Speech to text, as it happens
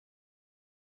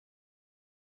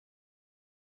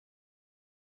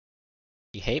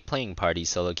You hate playing party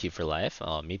solo queue for life?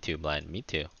 Oh, me too, Blind. Me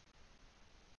too.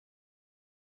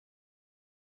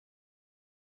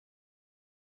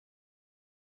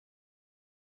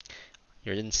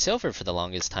 You're in silver for the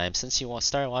longest time. Since you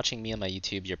started watching me on my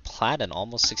YouTube, you're plat and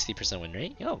almost 60% win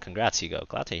rate. Yo, congrats, Hugo.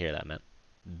 Glad to hear that, man.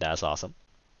 That's awesome.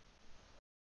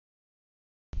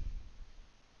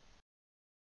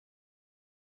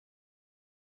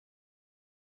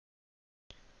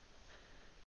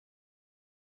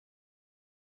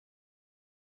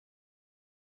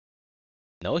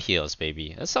 No heals,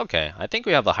 baby. It's okay. I think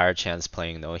we have a higher chance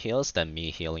playing no heals than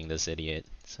me healing this idiot.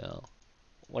 So,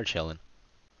 we're chilling.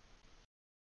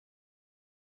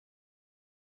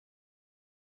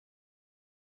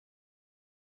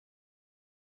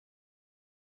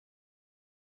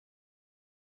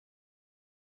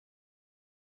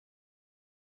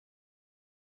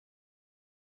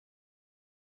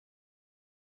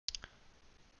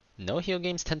 No heal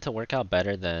games tend to work out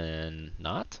better than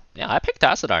not. Yeah, I picked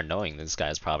Tassadar knowing this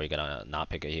guy's probably gonna not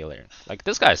pick a healer. Like,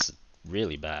 this guy's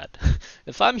really bad.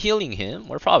 If I'm healing him,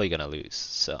 we're probably gonna lose.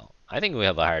 So, I think we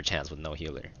have a higher chance with no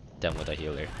healer than with a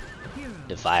healer.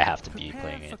 If I have to be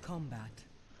playing it.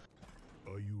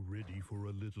 Are you ready for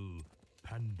a little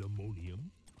pandemonium?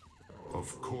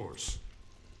 Of course.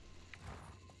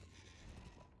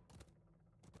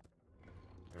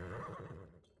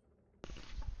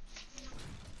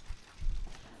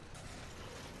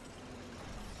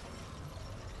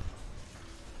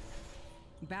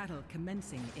 Battle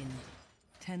commencing in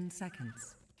 10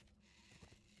 seconds.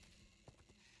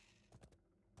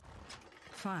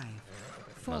 5,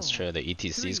 4, That's true, the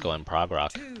ETC's going prog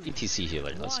rock. ETC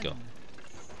healer, let's go.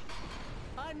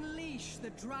 Unleash the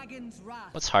dragon's wrath.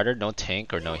 What's harder, no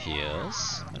tank or no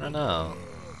heals? I don't know.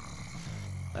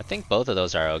 I think both of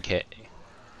those are okay.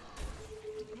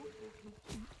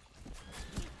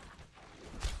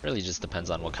 Really just depends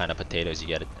on what kind of potatoes you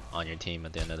get on your team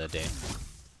at the end of the day.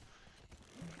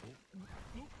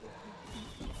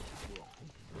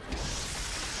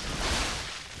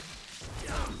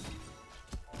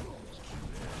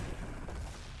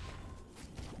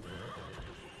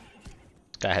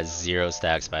 Guy has 0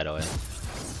 stacks, by the way.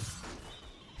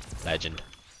 Legend.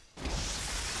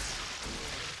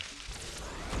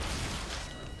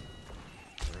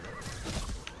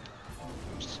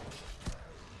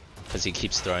 Because he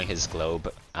keeps throwing his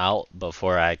globe out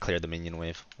before I clear the minion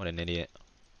wave. What an idiot.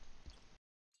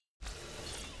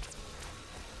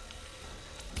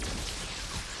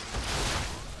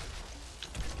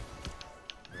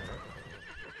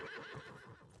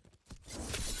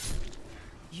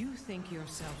 You think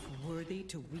yourself worthy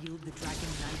to wield the Dragon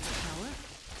Knight's power?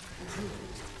 Prove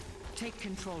it. Take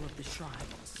control of the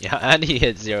shrines. Yeah, and he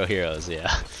hit 0 heroes,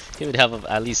 yeah. He would have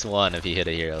at least 1 if he hit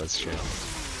a hero, it's true.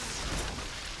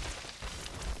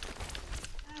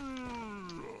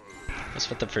 What's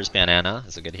with the first banana?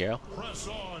 Is a good hero. Press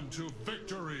on to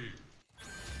victory.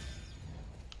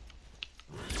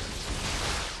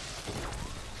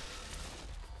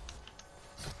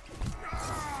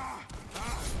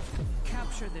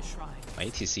 Capture the shrine. My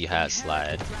ETC has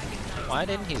slide. Why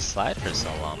didn't he slide for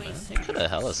so long, man? He could have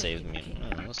hella saved me.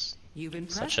 It was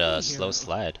such a slow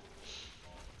slide.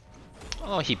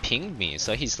 Oh, he pinged me,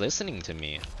 so he's listening to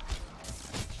me.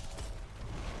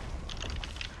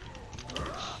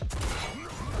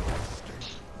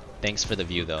 Thanks for the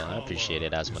view, though. I appreciate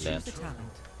it, Asmodan. I'm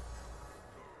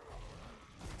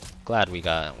glad we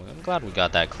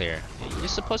got that clear. You're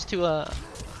supposed to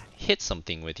hit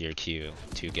something with your Q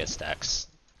to get stacks,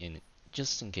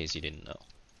 just in case you didn't know.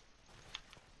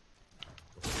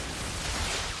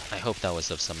 I hope that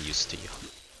was of some use to you.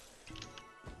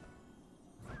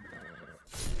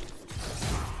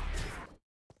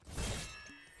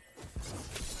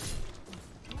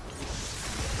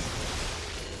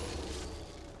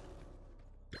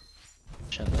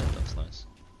 That looks nice.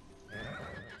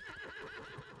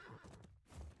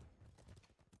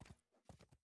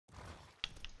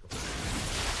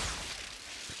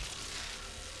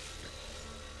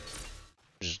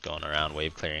 Just going around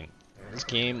wave clearing. This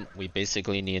game, we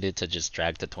basically needed to just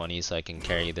drag to 20 so I can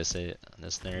carry this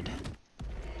nerd.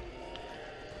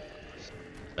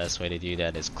 Best way to do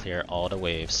that is clear all the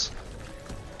waves.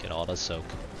 Get all the soak.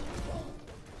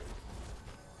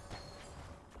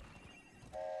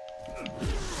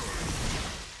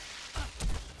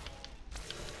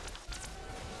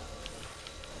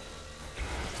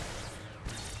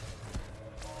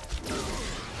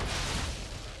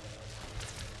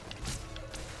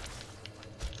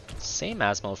 Same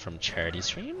Asmo from Charity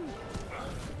Stream?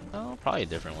 Oh, probably a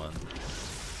different one.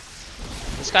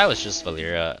 This guy was just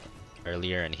Valyria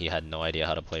earlier and he had no idea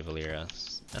how to play Valyria.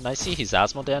 And I see he's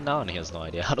Asmodan now, and he has no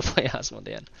idea how to play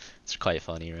Asmodan. It's quite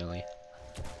funny, really.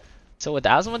 So with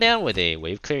Asmodan, with a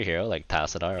wave clear hero like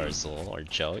Tassadar or Zul or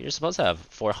Joe, you're supposed to have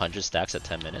 400 stacks at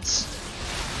 10 minutes.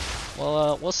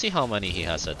 Well, we'll see how many he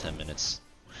has at 10 minutes.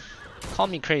 Call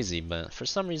me crazy, but for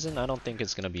some reason, I don't think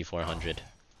it's gonna be 400.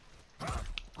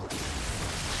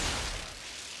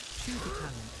 Choose a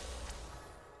talent.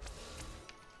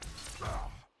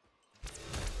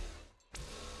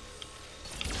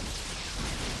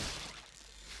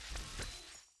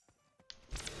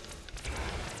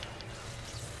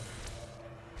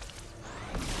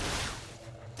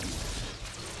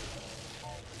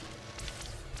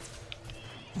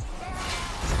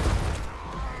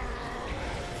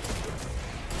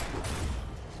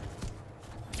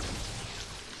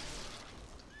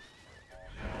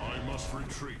 I must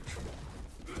retreat.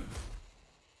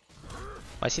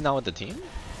 Why is he not with the team?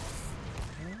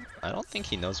 I don't think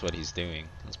he knows what he's doing.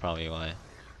 That's probably why.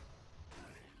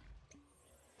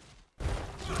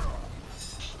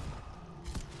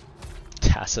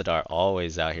 Tassadar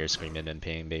always out here screaming in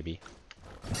pain, baby.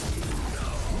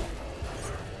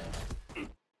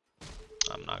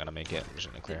 I'm not gonna make it. I'm just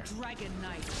gonna clear. The Dragon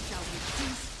Knight shall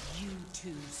reduce you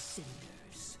to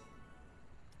cinders.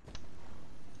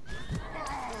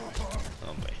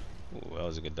 Oh boy. Ooh, that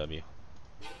was a good W.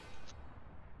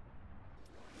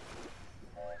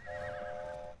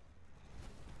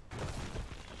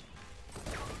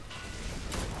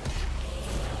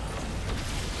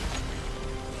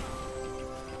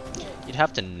 You'd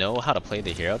have to know how to play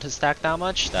the hero to stack that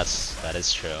much. That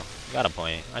is true. You got a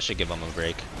point. I should give him a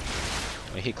break.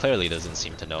 I mean, he clearly doesn't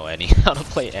seem to know any how to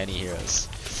play any heroes.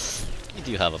 You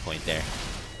do have a point there.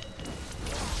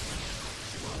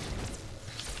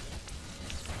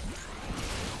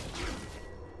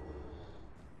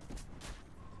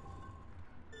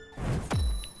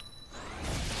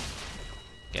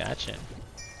 Gotcha.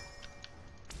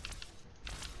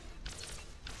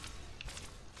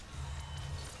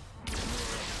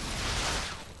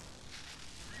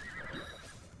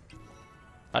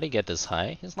 How'd he get this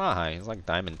high? He's not high. He's like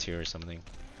Diamond 2 or something.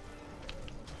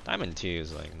 Diamond 2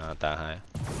 is like not that high.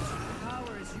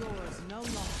 Power is yours no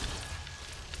longer.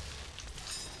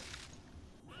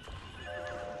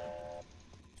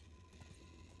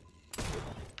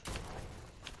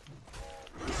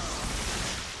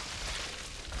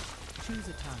 Choose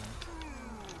a talent.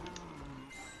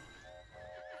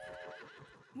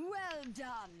 Well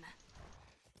done.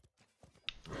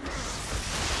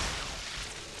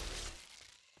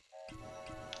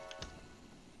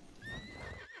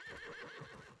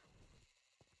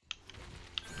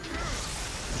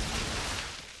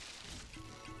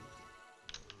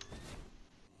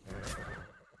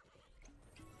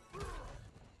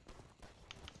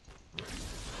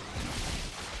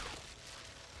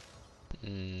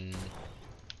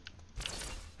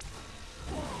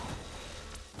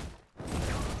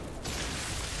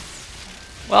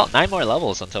 Well, 9 more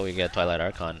levels until we get Twilight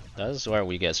Archon. That is where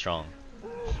we get strong.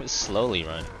 We slowly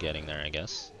run getting there, I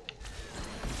guess.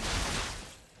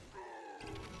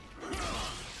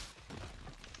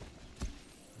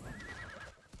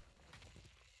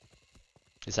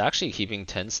 He's actually keeping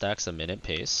 10 stacks a minute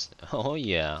pace. Oh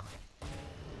yeah.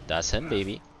 That's him,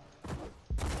 baby.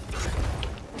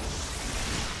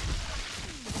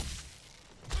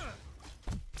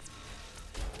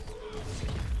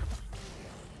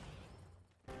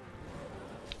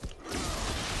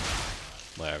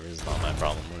 Whatever, it's not my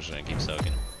problem. We're just gonna keep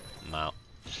soaking. I'm out.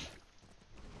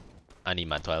 I need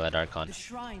my Twilight Archon. The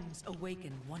shrines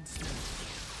awaken once more.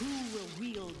 Who will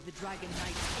wield the Dragon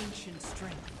Knight's ancient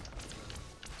strength?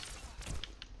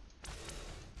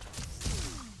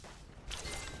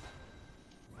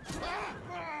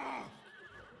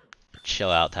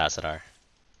 Chill out, Tassadar.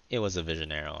 It was a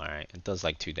vision arrow, alright. It does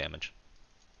like 2 damage.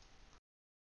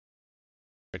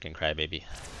 Freaking crybaby.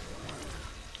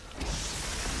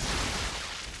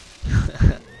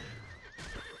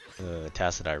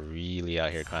 Tassadar really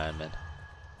out here crying, man.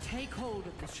 Take hold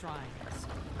of the shrines.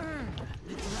 Earn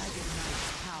the Dragon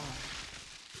Knight's power.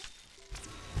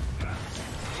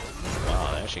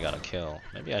 Wow, I actually got a kill.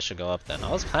 Maybe I should go up then. I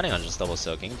was planning on just double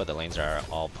soaking, but the lanes are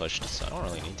all pushed, so I don't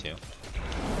really need to. Your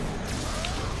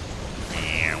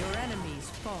enemies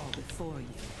fall before you.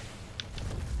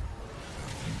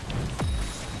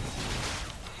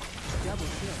 Double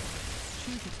kill.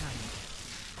 Choose a talent.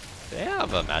 Do they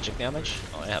have magic damage?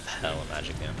 Oh, they have hella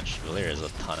magic damage. Valir is a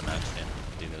ton of magic damage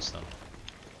to do this though.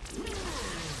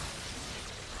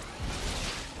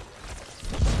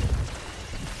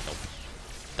 Nope.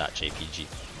 That JPG.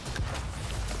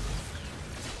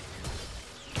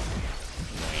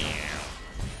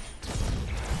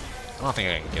 I don't think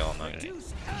I can kill him. I'm gonna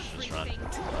just run.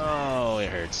 Oh, it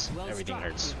hurts. Everything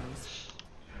hurts.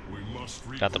 We must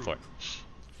Got the regroup. fort.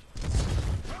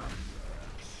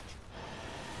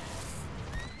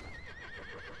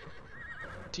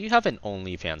 Do you have an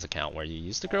OnlyFans account where you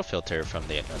use the girl filter from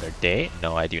the other day?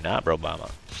 No, I do not, bro,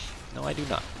 Obama. No, I do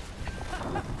not.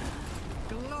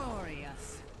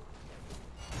 Glorious.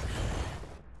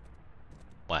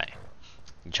 Why?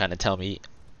 You trying to tell me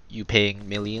you paying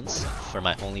millions for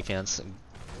my OnlyFans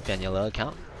Vanilla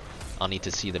account? I'll need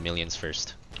to see the millions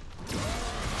first.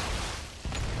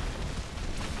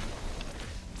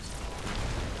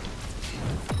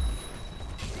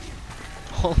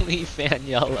 Only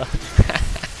Vanilla.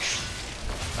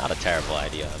 Not a terrible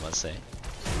idea, I must say.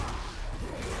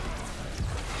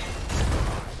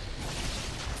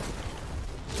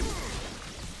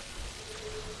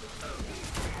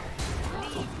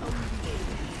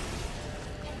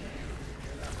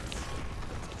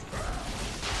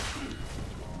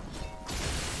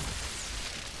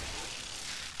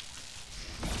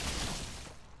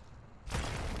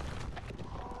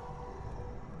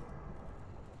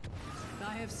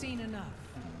 I have seen enough.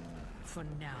 For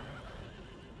now.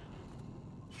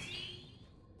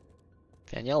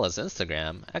 Daniela's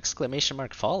Instagram, !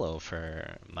 Follow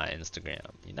for my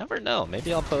Instagram. You never know,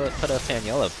 maybe I'll put a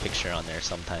Daniela picture on there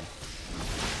sometime.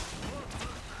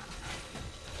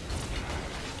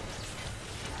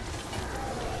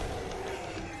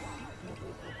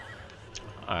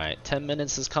 Alright, 10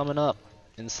 minutes is coming up.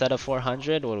 Instead of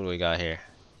 400, what do we got here?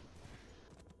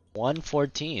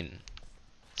 114.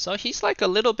 So he's like a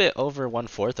little bit over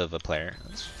 1/4 of a player.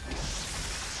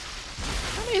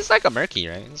 I mean, he's like a Murky,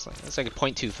 right? It's like a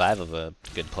 0.25 of a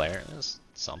good player. That's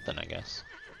something, I guess.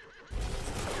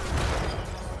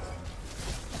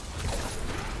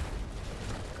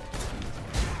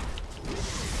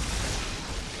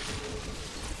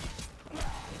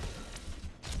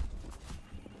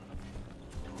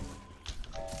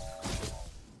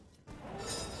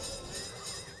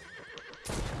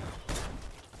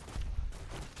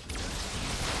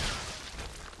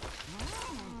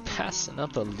 Passing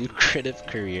up a lucrative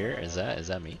career? Is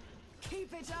that me?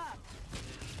 Keep it up.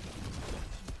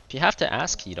 If you have to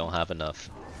ask, you don't have enough.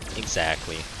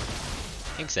 Exactly.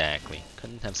 Exactly.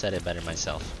 Couldn't have said it better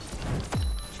myself.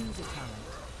 Choose a talent.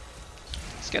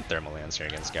 Let's get Thermal Lancer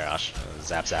against Garrosh.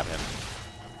 Zap him.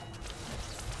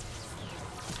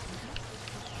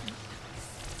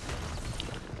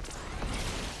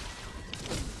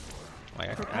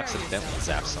 Like, I accidentally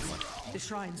zapped someone. The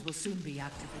shrines will soon be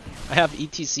active again. I have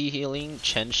ETC healing,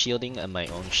 Chen shielding, and my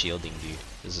own shielding, dude.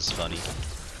 This is funny.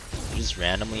 You just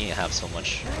randomly have so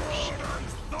much.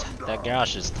 That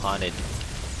Garrosh just taunted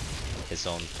his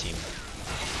own team.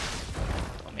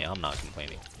 I mean, I'm not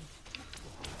complaining.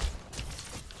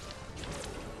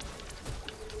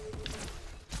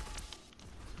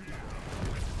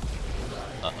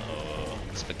 Uh-oh.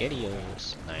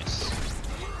 SpaghettiOs. Nice.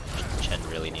 Chen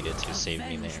really needed to save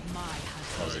me there.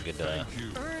 That was a good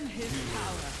Earn his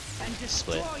power and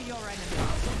destroy split. your enemy.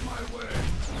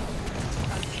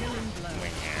 A killing blow.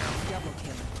 Double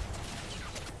kill.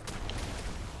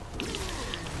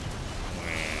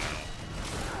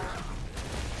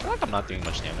 I feel like I'm not doing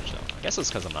much damage though. I guess it's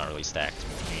because I'm not really stacked.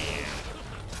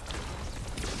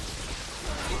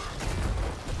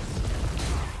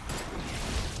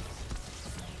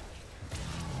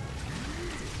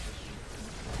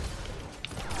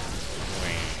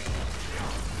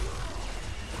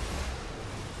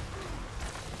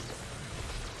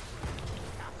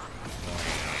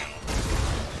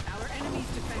 Our enemy's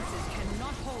defenses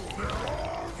cannot hold.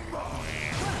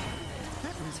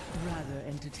 That was rather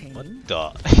entertaining. What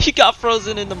the? He got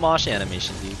frozen in the mosh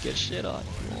animation, dude. Get shit on.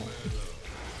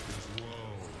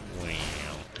 Wow.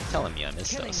 You're telling me I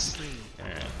missed Killing us. spree.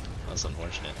 Alright. That's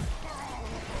unfortunate.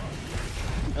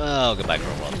 Oh, goodbye, Girl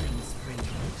World. Killing spree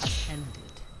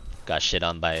ended. Got shit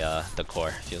on by the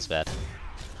core. Feels bad.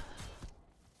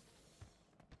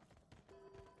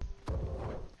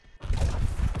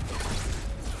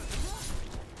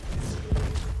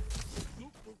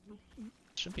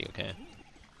 Should be okay.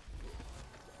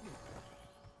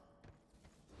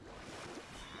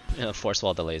 Yeah, force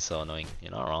wall delay is so annoying.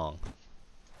 You're not wrong.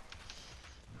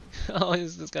 Oh,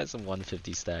 this guy's some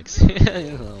 150 stacks. Oh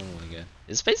my god.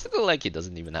 It's basically like he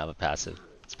doesn't even have a passive.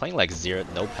 It's playing like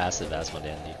no passive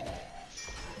Asmodean, dude.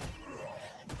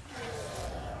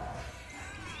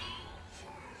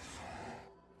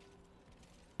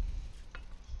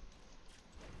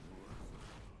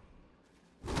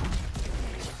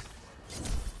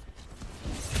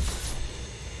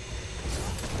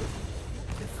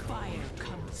 The fire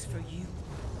comes for you.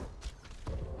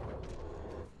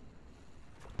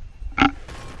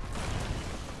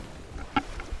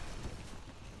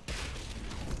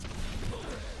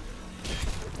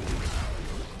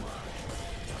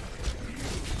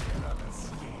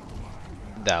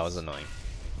 That was annoying.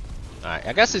 Alright,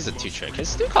 I guess he's a 2-trick.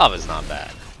 His Stukov is not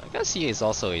bad. I guess he is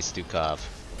also a Stukov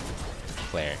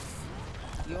player.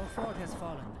 Your fort has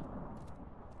fallen.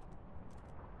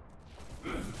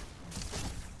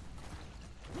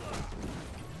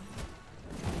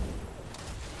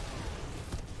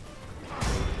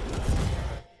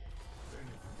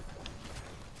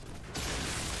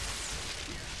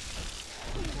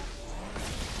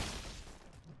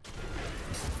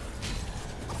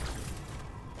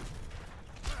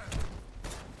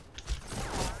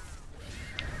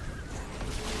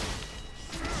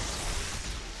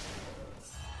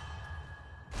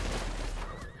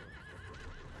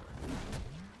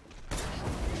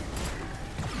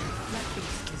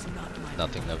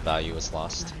 Nothing of value is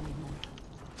lost.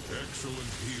 Excellent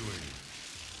healing.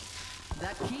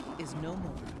 That keep is no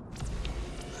more.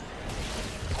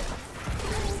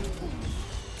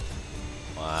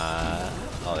 Wow.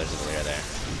 Oh, there's a clear there.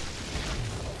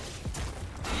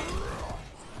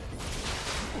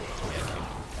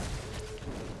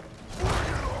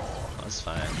 That's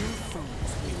fine.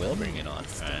 We will bring it on.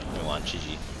 Alright, we want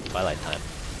GG. Twilight time.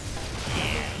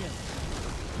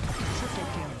 Triple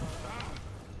kill.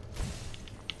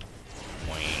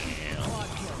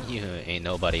 You ain't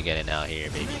nobody getting out here,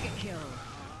 baby. Mega kill.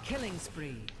 Killing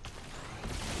spree.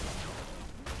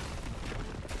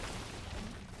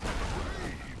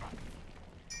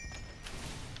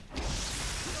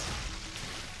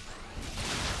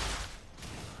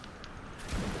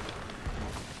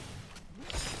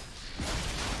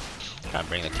 Try to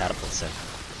bring the catapults in.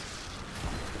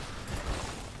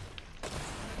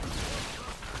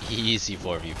 Easy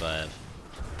 4v5.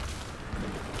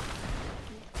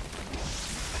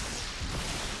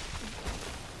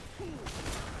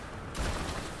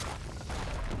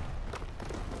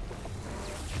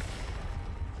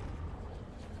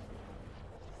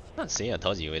 See, I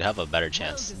told you we'd have a better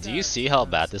chance. Do you see how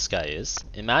bad this guy is?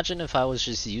 Imagine if I was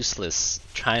just useless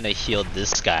trying to heal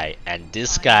this guy and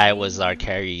this guy was our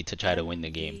carry to try to win the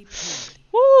game.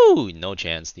 Woo! No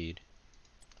chance, dude.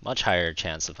 Much higher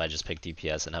chance if I just pick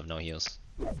DPS and have no heals.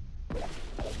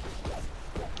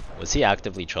 Was he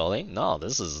actively trolling? No,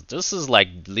 this is like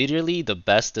literally the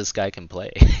best this guy can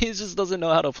play. He just doesn't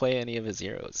know how to play any of his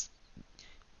heroes.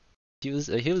 He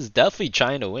was definitely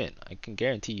trying to win. I can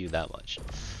guarantee you that much.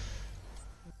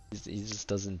 He just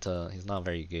doesn't, he's not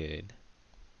very good.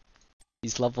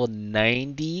 He's level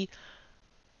 96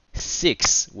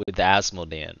 with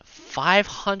Asmodan.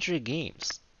 500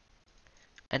 games.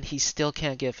 And he still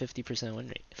can't get 50% win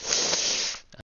rate.